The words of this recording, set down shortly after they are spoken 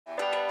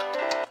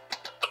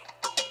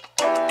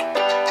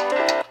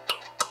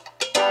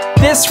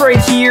This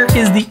right here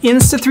is the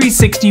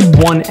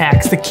Insta360 One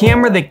X, the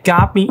camera that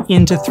got me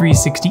into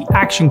 360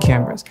 action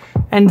cameras.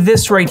 And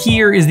this right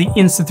here is the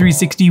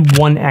Insta360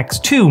 One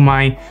X2,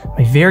 my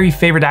very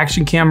favorite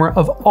action camera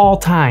of all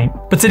time.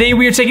 But today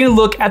we are taking a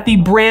look at the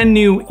brand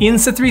new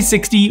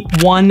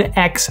Insta360 One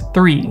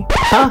X3.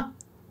 Huh?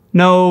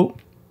 No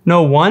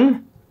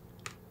one?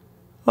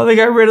 Oh, they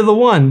got rid of the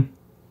one.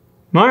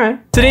 All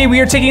right. Today we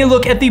are taking a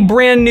look at the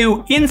brand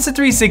new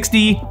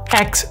Insta360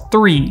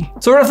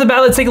 X3. So right off the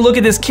bat, let's take a look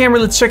at this camera.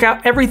 Let's check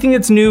out everything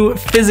that's new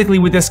physically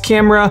with this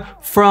camera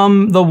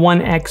from the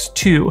One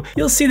X2.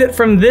 You'll see that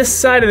from this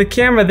side of the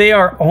camera, they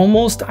are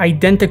almost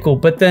identical,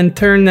 but then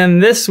turn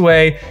them this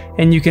way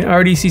and you can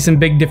already see some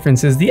big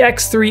differences. The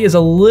X3 is a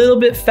little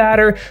bit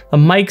fatter. The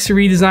mic's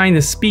redesigned,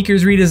 the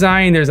speaker's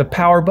redesigned. There's a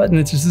power button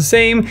that's just the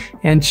same.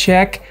 And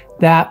check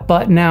that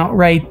button out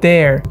right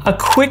there. A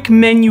quick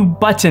menu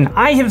button.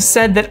 I have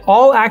said that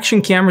all action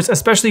cameras,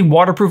 especially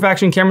waterproof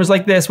action cameras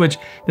like this, which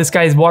this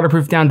guy is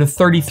waterproof down to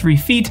 33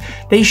 feet,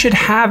 they should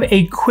have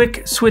a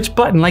quick switch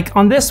button. Like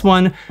on this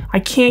one,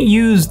 I can't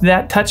use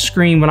that touch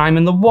screen when I'm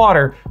in the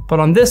water, but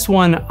on this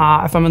one,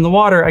 if I'm in the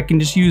water, I can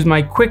just use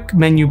my quick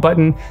menu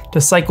button to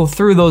cycle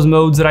through those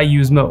modes that I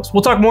use most.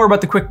 We'll talk more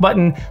about the quick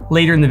button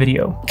later in the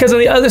video. Because on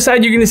the other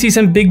side, you're gonna see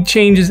some big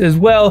changes as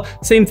well.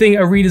 Same thing,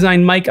 a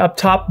redesigned mic up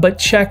top, but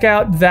check out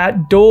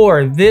that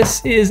door.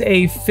 This is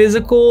a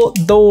physical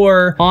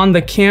door on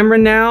the camera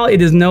now.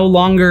 It is no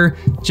longer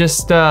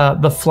just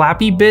the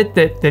flappy bit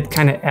that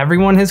kind of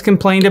everyone has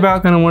complained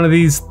about, kind of one of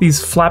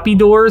these flappy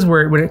doors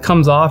where when it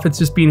comes off, it's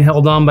just being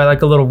held on by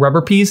like a little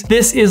rubber piece.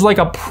 This is like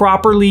a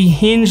properly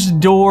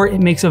hinged door.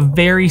 It makes a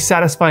very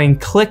satisfying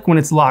click when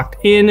it's locked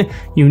in.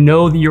 You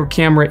know that your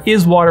camera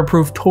is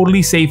waterproof,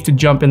 totally safe to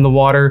jump in the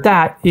water.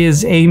 That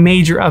is a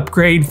major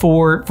upgrade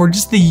for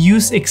just the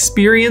use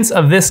experience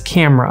of this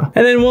camera.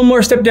 And then one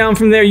more step down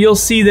from there, you'll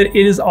see that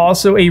it is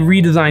also a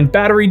redesigned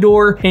battery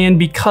door. And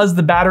because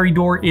the battery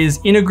door is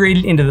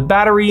integrated into the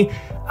battery,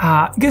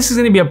 this is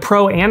gonna be a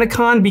pro and a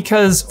con,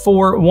 because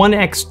for One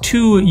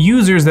X2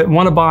 users that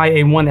wanna buy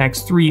a One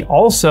X3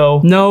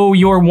 also, no,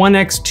 your One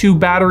X2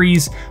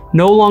 batteries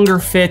no longer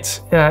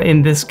fit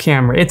in this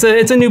camera. It's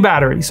a new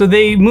battery. So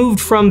they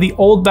moved from the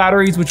old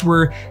batteries, which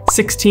were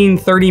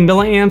 1630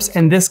 milliamps,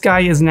 and this guy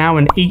is now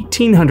an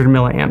 1800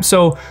 milliamps.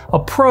 So a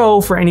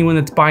pro for anyone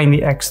that's buying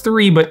the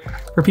X3, but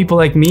for people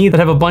like me that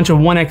have a bunch of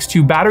One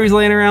X2 batteries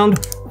laying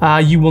around,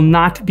 you will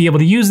not be able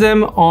to use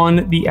them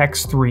on the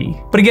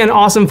X3. But again,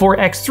 awesome for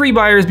X3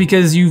 buyers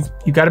because you've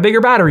got a bigger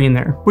battery in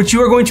there, which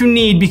you are going to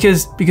need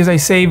because I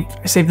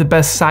saved the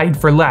best side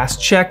for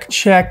last. Check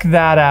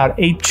that out.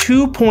 A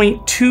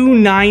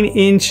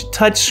 2.29-inch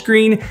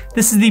touchscreen.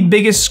 This is the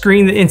biggest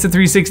screen that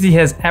Insta360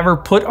 has ever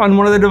put on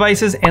one of their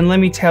devices, and let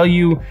me tell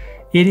you,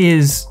 it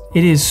is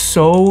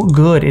so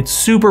good. It's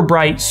super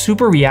bright,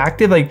 super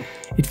reactive. Like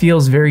it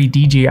feels very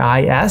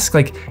DJI-esque.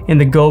 Like in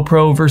the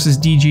GoPro versus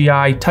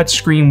DJI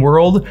touchscreen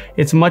world,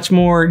 it's much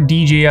more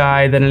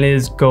DJI than it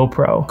is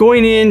GoPro.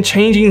 Going in,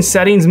 changing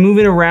settings,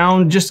 moving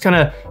around, just kind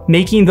of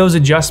making those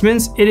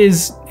adjustments, it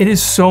is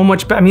so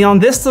much better. I mean, on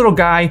this little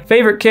guy,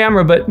 favorite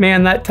camera, but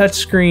man, that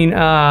touchscreen,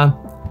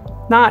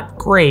 not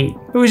great.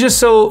 It was just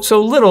so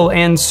little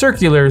and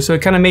circular, so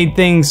it kind of made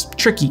things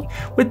tricky.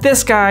 With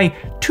this guy,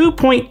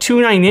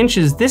 2.29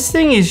 inches, this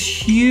thing is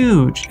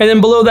huge. And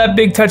then below that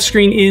big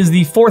touchscreen is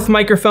the fourth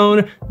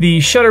microphone, the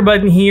shutter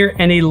button here,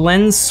 and a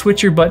lens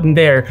switcher button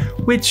there,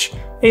 which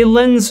a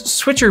lens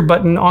switcher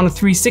button on a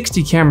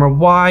 360 camera,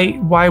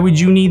 why would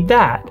you need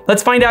that?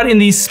 Let's find out in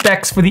these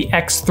specs for the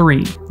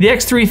X3. The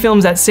X3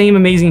 films that same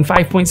amazing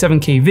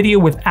 5.7K video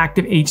with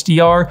active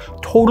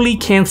HDR, totally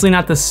canceling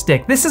out the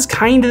stick. This is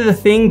kind of the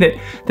thing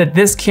that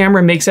this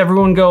camera makes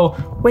everyone go,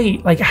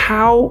 wait, like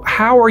how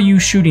are you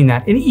shooting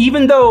that? And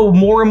even though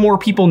more and more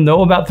people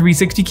know about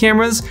 360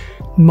 cameras,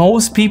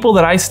 most people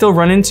that I still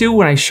run into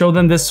when I show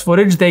them this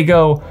footage, they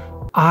go,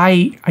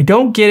 I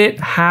don't get it.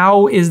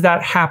 How is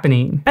that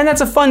happening? And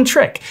that's a fun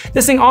trick.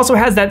 This thing also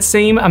has that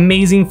same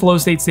amazing flow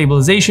state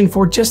stabilization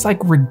for just like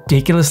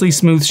ridiculously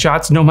smooth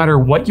shots no matter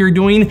what you're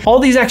doing. All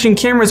these action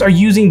cameras are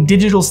using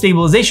digital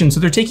stabilization. So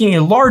they're taking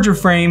a larger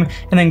frame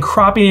and then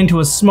cropping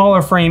into a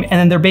smaller frame, and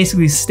then they're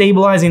basically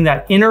stabilizing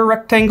that inner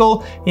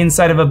rectangle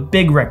inside of a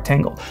big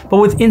rectangle.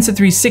 But with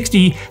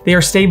Insta360, they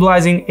are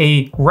stabilizing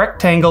a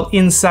rectangle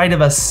inside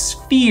of a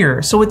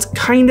sphere. So it's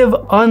kind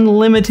of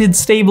unlimited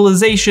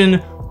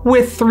stabilization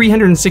with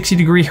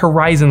 360-degree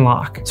horizon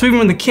lock. So even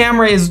when the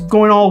camera is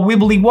going all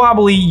wibbly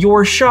wobbly,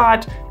 your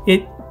shot,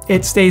 it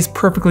stays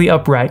perfectly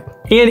upright.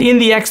 And in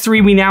the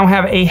X3, we now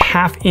have a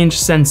 1/2-inch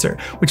sensor,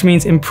 which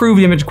means improved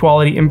image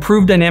quality,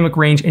 improved dynamic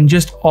range, and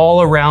just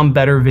all around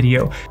better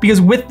video. Because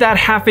with that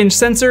 1/2-inch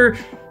sensor,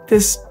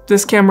 this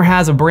this camera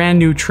has a brand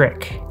new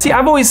trick. See,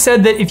 I've always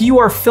said that if you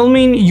are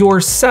filming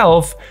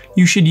yourself,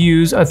 you should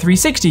use a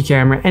 360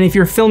 camera. And if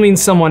you're filming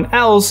someone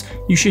else,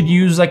 you should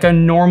use like a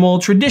normal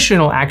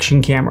traditional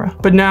action camera.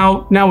 But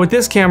now with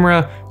this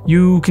camera,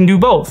 you can do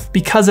both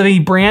because of a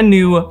brand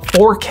new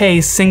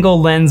 4K single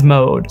lens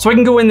mode. So I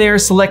can go in there,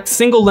 select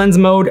single lens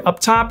mode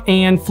up top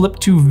and flip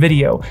to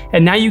video.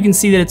 And now you can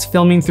see that it's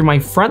filming through my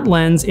front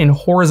lens in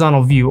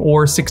horizontal view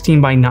or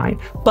 16:9.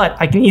 But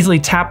I can easily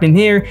tap in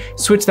here,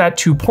 switch that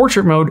to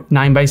portrait mode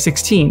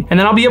 9:16. And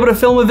then I'll be able to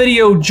film a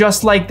video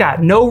just like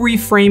that. No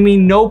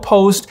reframing, no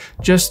post,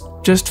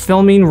 just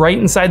filming right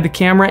inside the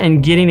camera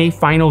and getting a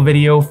final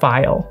video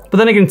file. But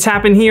then I can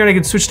tap in here and I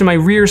can switch to my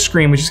rear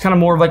screen, which is kind of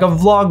more of like a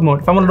vlog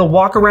mode. If I wanted to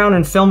walk around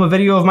and film a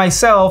video of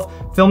myself,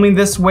 filming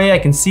this way, I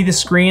can see the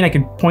screen, I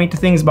can point to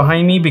things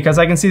behind me because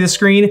I can see the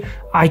screen.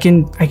 I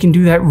can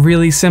do that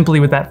really simply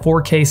with that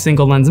 4K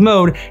single lens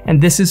mode,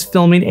 and this is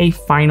filming a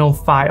final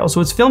file. So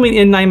it's filming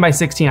in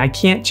 9:16. I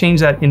can't change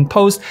that in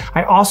post.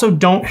 I also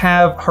don't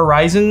have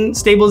horizon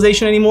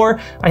stabilization anymore.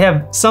 I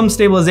have some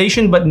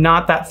stabilization, but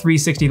not that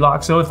 360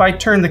 lock. So if I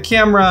turn the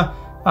camera,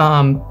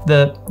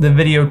 the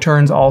video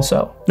turns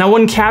also. Now,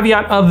 one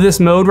caveat of this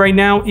mode right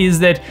now is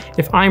that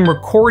if I'm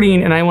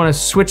recording and I want to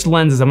switch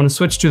lenses, I'm going to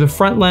switch to the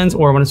front lens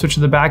or I want to switch to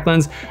the back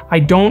lens, I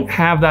don't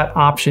have that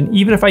option.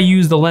 Even if I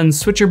use the lens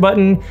switcher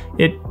button,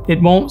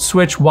 it won't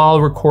switch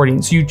while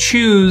recording. So you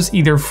choose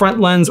either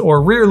front lens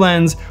or rear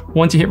lens.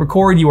 Once you hit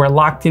record, you are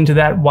locked into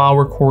that while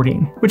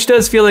recording, which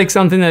does feel like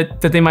something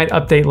that they might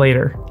update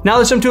later. Now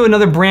let's jump to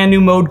another brand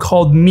new mode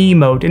called Me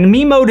Mode. And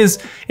Me Mode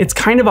it's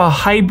kind of a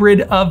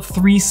hybrid of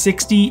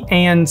 360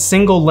 and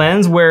single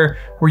lens where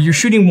you're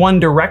shooting one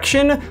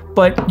direction,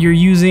 but you're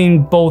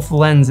using both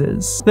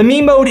lenses. The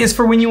Me Mode is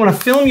for when you wanna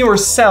film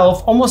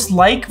yourself, almost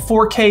like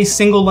 4K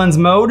single lens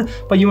mode,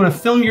 but you wanna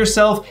film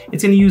yourself,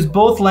 it's gonna use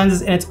both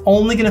lenses and it's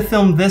only gonna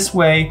film this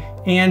way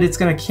and it's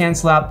gonna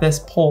cancel out this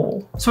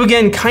pole. So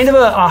again, kind of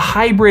a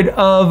hybrid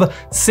of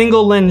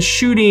single lens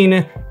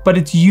shooting, but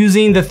it's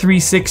using the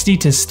 360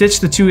 to stitch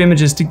the two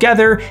images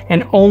together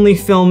and only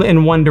film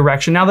in one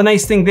direction. Now, the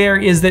nice thing there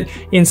is that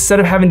instead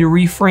of having to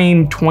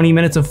reframe 20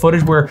 minutes of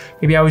footage where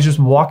maybe I was just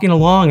walking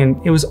along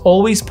and it was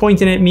always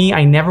pointing at me,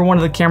 I never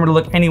wanted the camera to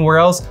look anywhere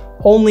else,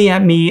 only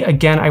at me.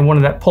 Again, I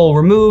wanted that pole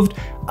removed.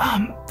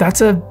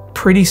 That's a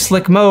pretty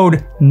slick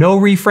mode, no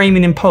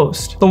reframing in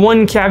post. The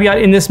one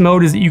caveat in this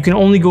mode is that you can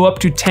only go up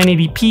to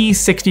 1080p,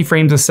 60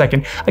 frames a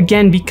second.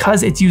 Again,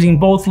 because it's using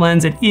both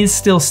lenses, it is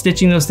still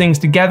stitching those things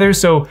together,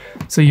 so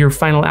your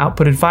final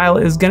outputted file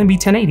is gonna be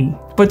 1080.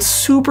 But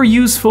super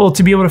useful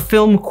to be able to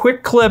film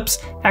quick clips,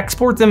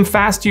 export them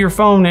fast to your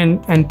phone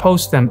and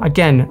post them.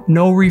 Again,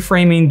 no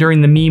reframing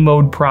during the Me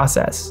Mode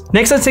process.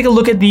 Next, let's take a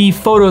look at the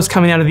photos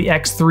coming out of the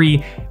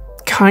X3.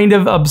 Kind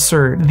of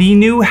absurd. The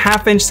new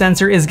 1/2"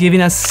 sensor is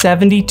giving us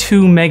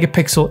 72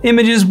 megapixel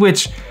images,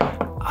 which,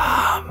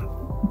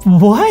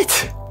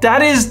 what?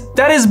 That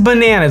is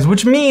bananas,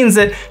 which means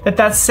that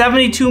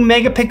 72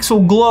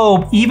 megapixel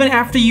globe, even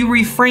after you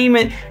reframe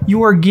it,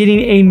 you are getting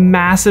a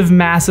massive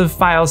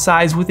file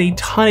size with a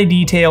ton of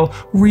detail,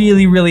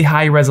 really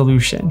high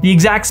resolution. The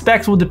exact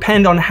specs will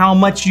depend on how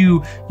much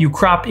you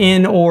crop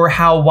in or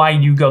how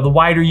wide you go. The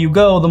wider you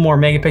go, the more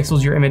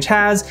megapixels your image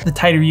has. The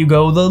tighter you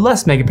go, the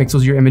less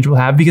megapixels your image will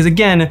have, because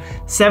again,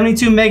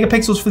 72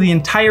 megapixels for the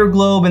entire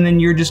globe, and then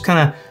you're just kind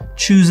of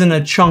choosing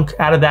a chunk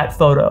out of that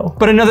photo.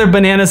 But another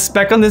banana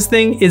spec on this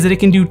thing is that it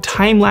can do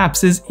time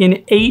lapses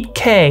in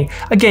 8K.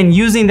 Again,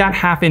 using that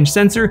 1/2"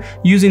 sensor,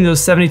 using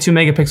those 72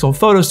 megapixel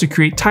photos to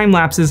create time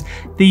lapses,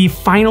 the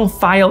final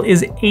file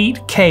is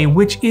 8K,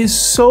 which is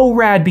so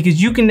rad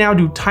because you can now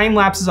do time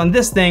lapses on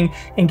this thing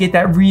and get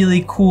that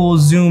really cool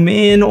zoom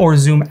in or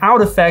zoom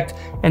out effect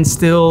and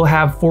still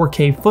have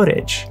 4K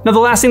footage. Now, the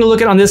last thing to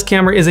look at on this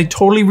camera is a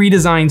totally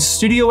redesigned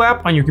studio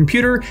app on your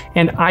computer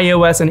and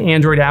iOS and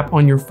Android app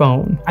on your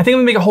phone. I think I'm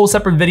gonna make a whole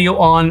separate video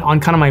on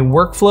kind of my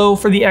workflow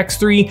for the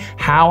X3,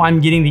 how I'm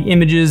getting the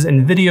images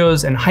and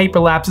videos and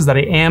hyperlapses that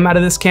I am out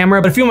of this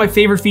camera. But a few of my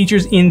favorite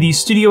features in the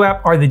studio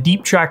app are the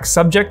deep track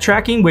subject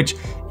tracking, which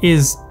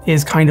is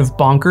kind of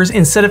bonkers.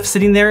 Instead of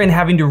sitting there and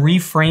having to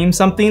reframe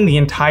something, the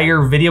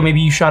entire video,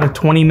 maybe you shot a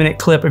 20-minute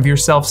clip of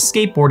yourself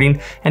skateboarding,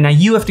 and now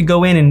you have to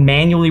go in and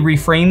manually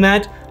reframe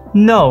that.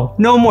 No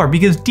more,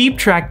 because deep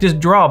track just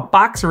draw a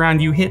box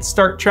around you, hit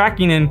start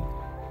tracking, and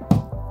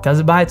does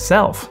it by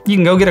itself. You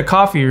can go get a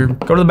coffee or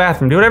go to the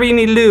bathroom, do whatever you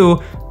need to do.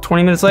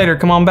 20 minutes later,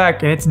 come on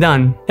back and it's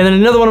done. And then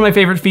another one of my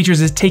favorite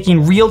features is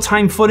taking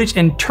real-time footage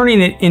and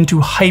turning it into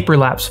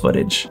hyperlapse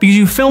footage. Because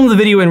you film the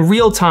video in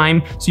real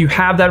time, so you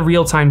have that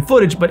real-time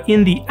footage, but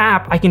in the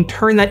app, I can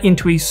turn that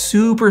into a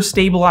super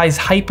stabilized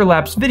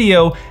hyperlapse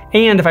video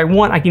And if I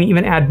want, I can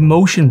even add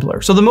motion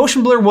blur. So the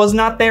motion blur was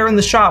not there in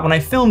the shot when I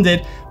filmed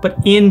it, but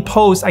in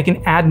post, I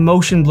can add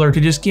motion blur to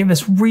just give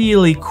this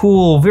really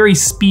cool, very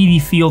speedy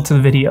feel to the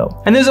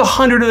video. And there's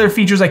 100 other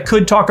features I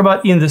could talk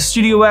about in the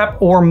Studio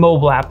app or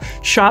mobile app.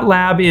 Shot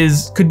Lab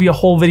could be a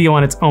whole video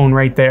on its own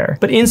right there.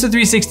 But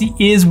Insta360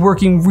 is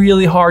working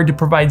really hard to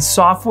provide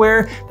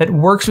software that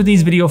works with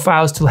these video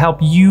files to help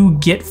you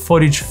get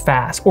footage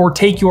fast, or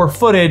take your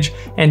footage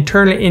and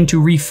turn it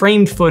into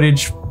reframed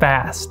footage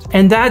fast.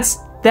 And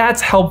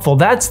that's helpful.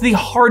 That's the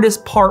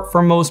hardest part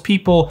for most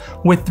people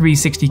with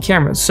 360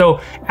 cameras. So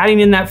adding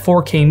in that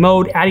 4K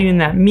mode, adding in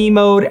that me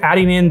mode,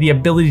 adding in the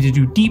ability to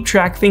do deep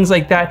track, things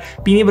like that,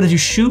 being able to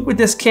just shoot with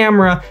this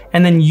camera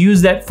and then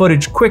use that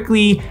footage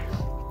quickly,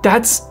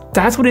 that's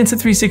what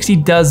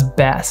Insta360 does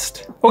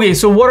best. Okay,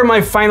 so what are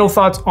my final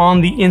thoughts on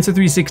the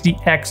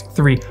Insta360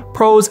 X3?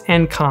 Pros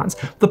and cons.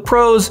 The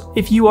pros,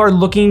 if you are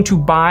looking to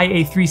buy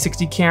a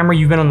 360 camera,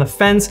 you've been on the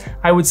fence,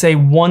 I would say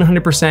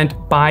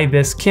 100% buy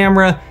this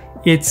camera.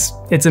 It's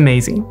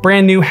amazing.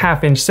 Brand new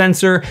 1/2-inch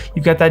sensor.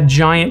 You've got that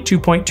giant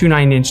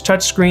 2.29-inch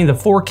touchscreen, the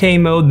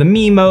 4K mode, the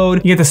me mode.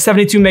 You get the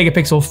 72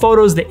 megapixel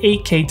photos, the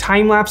 8K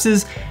time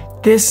lapses.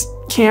 This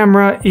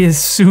camera is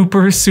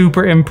super,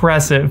 super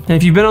impressive. And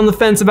if you've been on the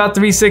fence about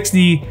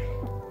 360,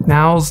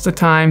 now's the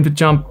time to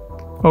jump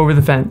over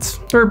the fence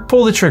or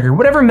pull the trigger.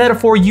 Whatever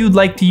metaphor you'd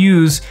like to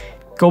use,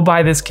 go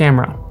buy this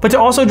camera. But to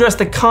also address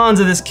the cons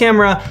of this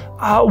camera,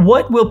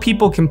 what will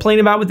people complain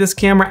about with this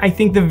camera? I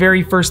think the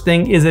very first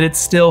thing is that it's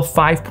still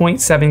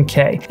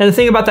 5.7K. And the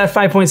thing about that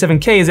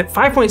 5.7K is that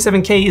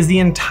 5.7K is the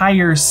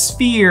entire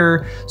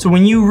sphere. So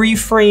when you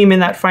reframe in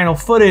that final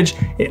footage,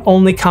 it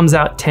only comes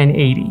out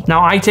 1080.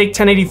 Now I take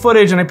 1080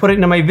 footage and I put it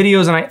into my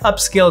videos and I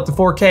upscale it to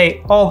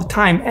 4K all the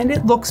time, and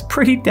it looks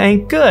pretty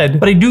dang good.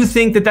 But I do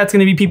think that that's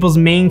gonna be people's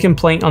main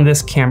complaint on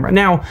this camera.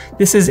 Now,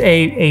 this is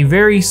a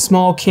very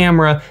small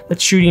camera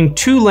that's shooting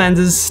 2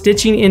 lenses,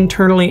 stitching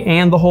internally,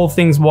 and the whole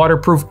thing's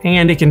waterproof,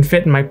 and it can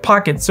fit in my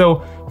pocket.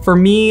 So for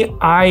me,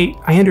 I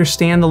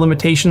understand the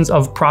limitations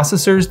of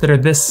processors that are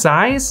this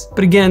size,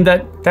 but again,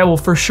 that will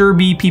for sure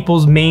be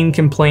people's main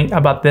complaint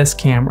about this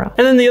camera.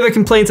 And then the other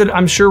complaints that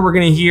I'm sure we're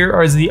gonna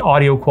hear is the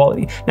audio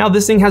quality. Now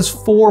this thing has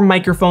 4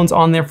 microphones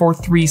on there for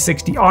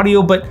 360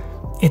 audio, but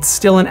it's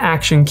still an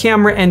action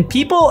camera, and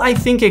people I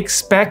think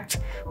expect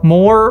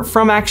more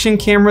from action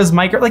cameras.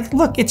 Like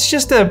look, it's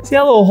just see that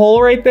little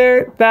hole right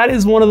there? That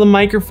is one of the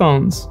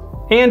microphones.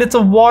 And it's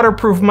a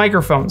waterproof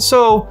microphone.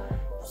 So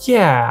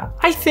yeah,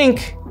 I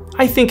think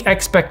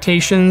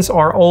expectations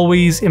are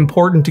always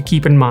important to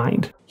keep in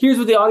mind. Here's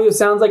what the audio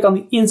sounds like on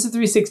the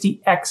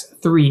Insta360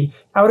 X3.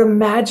 I would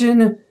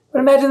imagine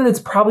that it's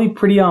probably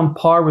pretty on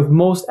par with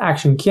most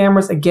action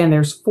cameras. Again,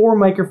 there's 4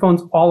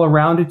 microphones all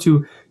around it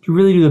to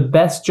really do the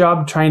best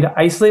job trying to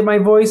isolate my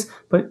voice.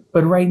 But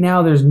right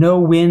now there's no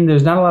wind,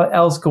 there's not a lot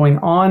else going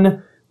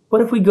on.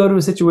 What if we go to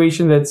a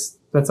situation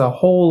that's a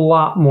whole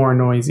lot more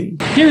noisy?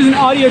 Here's an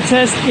audio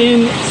test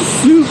in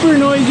super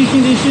noisy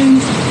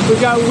conditions.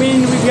 We've got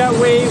wind, we've got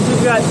waves,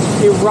 we've got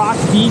a rock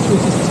beach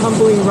with just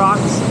tumbling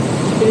rocks.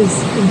 It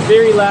is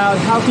very loud.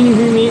 How can you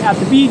hear me at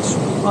the beach?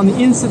 On the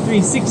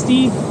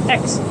Insta360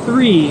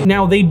 X3.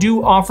 Now they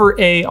do offer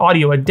a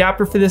audio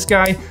adapter for this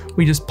guy.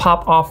 We just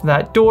pop off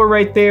that door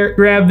right there,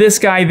 grab this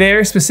guy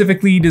there,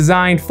 specifically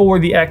designed for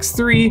the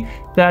X3.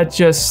 That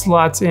just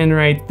slots in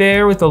right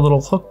there with a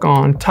little hook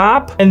on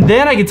top. And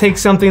then I could take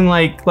something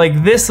like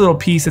this little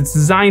piece that's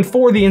designed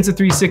for the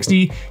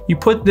Insta360. You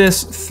put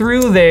this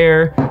through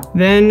there,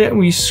 then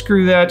we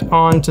screw that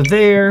onto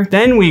there.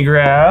 Then we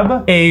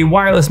grab a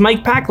wireless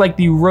mic pack like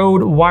the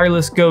Rode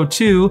Wireless Go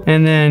 2,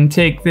 and then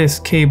take this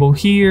cable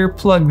here,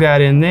 plug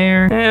that in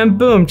there, and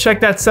boom, check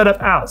that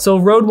setup out. So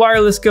Rode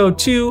Wireless Go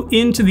 2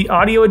 into the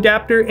audio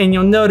adapter, and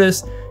you'll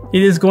notice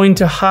it is going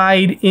to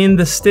hide in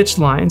the stitch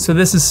line. So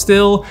this is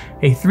still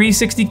a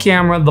 360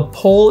 camera. The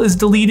pole is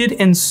deleted,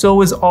 and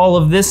so is all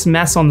of this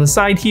mess on the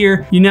side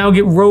here. You now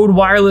get Rode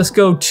Wireless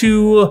Go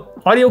 2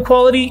 audio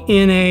quality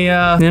in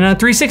a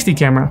 360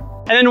 camera.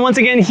 And then once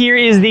again, here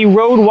is the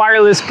Rode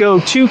Wireless Go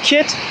 2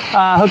 kit,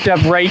 hooked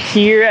up right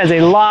here as a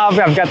lav.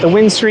 I've got the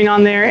windscreen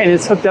on there, and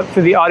it's hooked up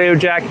for the audio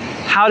jack.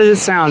 How does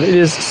it sound? It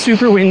is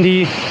super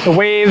windy. The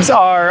waves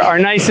are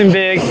nice and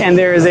big, and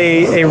there is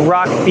a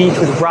rock beach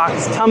with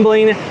rocks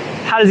tumbling.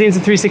 How does the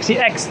Insta360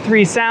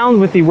 X3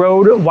 sound with the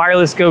Rode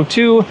Wireless Go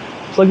 2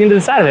 plugged into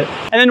the side of it?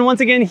 And then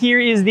once again, here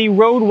is the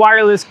Rode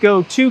Wireless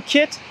Go 2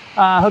 kit,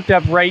 hooked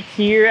up right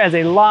here as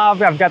a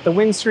lav. I've got the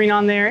windscreen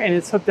on there, and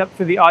it's hooked up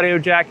for the audio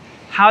jack.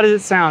 How does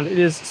it sound? It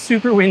is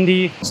super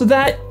windy. So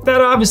that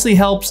obviously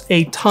helps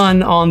a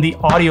ton on the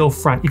audio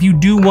front. If you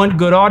do want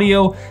good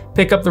audio,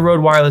 pick up the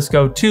Rode Wireless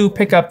Go 2,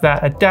 pick up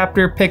that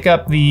adapter, pick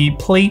up the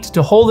plate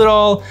to hold it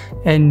all,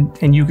 and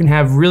you can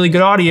have really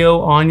good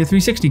audio on your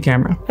 360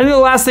 camera. And then the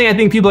last thing I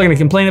think people are gonna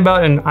complain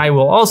about, and I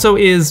will also,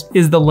 is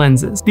the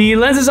lenses. The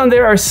lenses on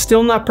there are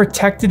still not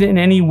protected in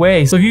any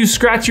way. So if you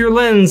scratch your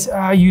lens,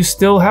 you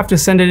still have to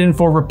send it in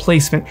for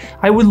replacement.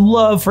 I would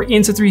love for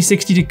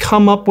Insta360 to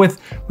come up with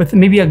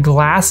maybe a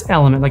glass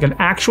element, like an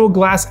actual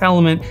glass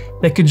element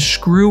that could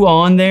screw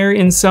on there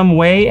in some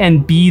way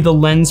and be the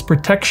lens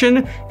protection.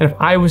 And if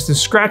I was to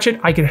scratch it,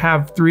 I could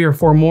have 3 or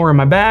 4 more in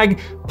my bag,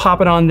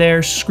 pop it on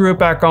there, screw it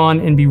back on,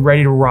 and be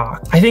ready to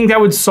rock. I think that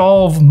would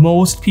solve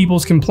most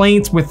people's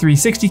complaints with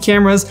 360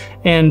 cameras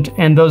and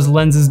those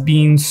lenses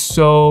being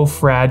so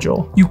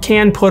fragile. You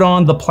can put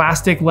on the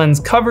plastic lens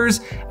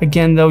covers.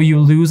 Again, though, you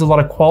lose a lot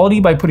of quality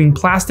by putting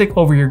plastic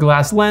over your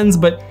glass lens,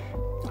 but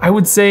I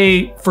would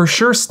say for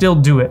sure still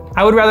do it.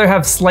 I would rather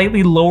have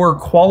slightly lower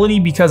quality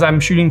because I'm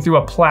shooting through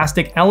a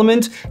plastic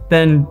element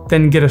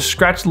than get a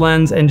scratched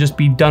lens and just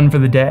be done for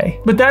the day.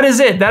 But that is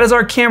it. That is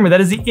our camera.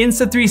 That is the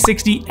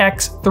Insta360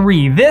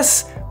 X3.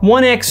 This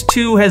One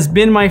X2 has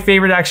been my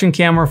favorite action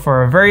camera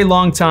for a very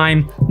long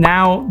time.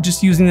 Now,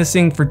 just using this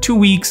thing for 2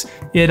 weeks,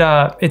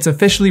 it's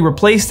officially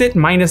replaced it,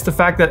 minus the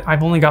fact that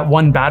I've only got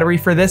 1 battery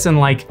for this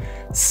and like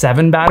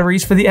 7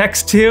 batteries for the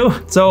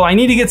X2. So I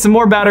need to get some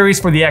more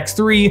batteries for the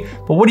X3,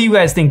 but what do you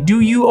guys think?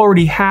 Do you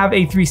already have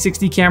a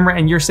 360 camera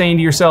and you're saying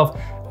to yourself,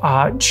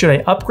 should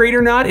I upgrade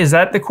or not? Is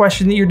that the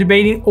question that you're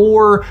debating?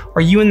 Or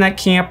are you in that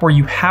camp where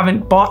you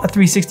haven't bought a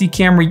 360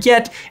 camera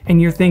yet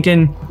and you're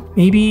thinking,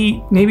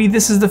 maybe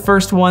this is the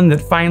first one that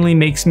finally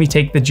makes me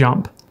take the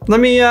jump? Let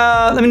me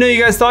know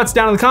you guys' thoughts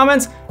down in the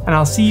comments, and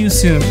I'll see you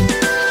soon.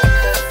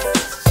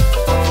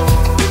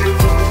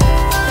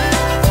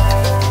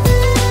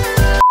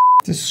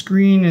 The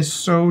screen is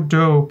so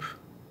dope.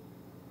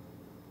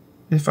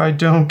 If I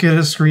don't get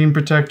a screen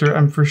protector,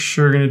 I'm for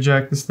sure gonna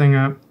jack this thing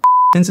up.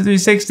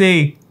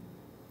 Insta360,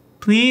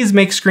 please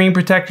make screen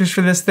protectors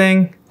for this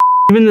thing.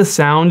 Even the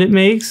sound it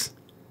makes,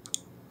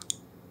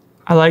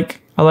 I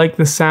like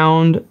the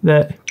sound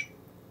that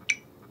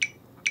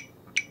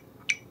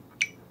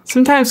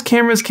sometimes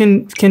cameras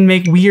can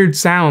make weird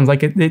sounds,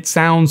 like it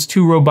sounds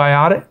too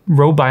robotic.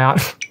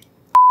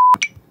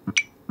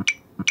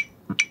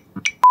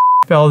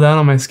 Fell down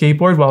on my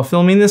skateboard while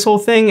filming this whole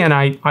thing, and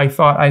I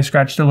thought I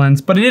scratched the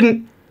lens, but I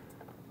didn't.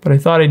 But I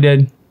thought I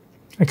did.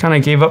 I kind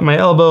of gave up my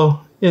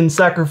elbow in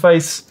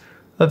sacrifice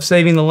of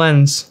saving the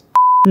lens.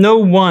 No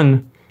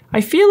one.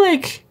 I feel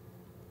like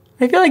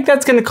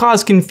that's gonna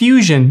cause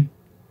confusion.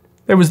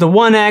 There was the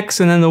 1X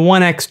and then the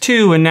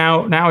 1X2, and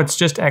now it's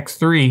just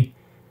X3.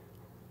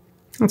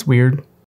 That's weird.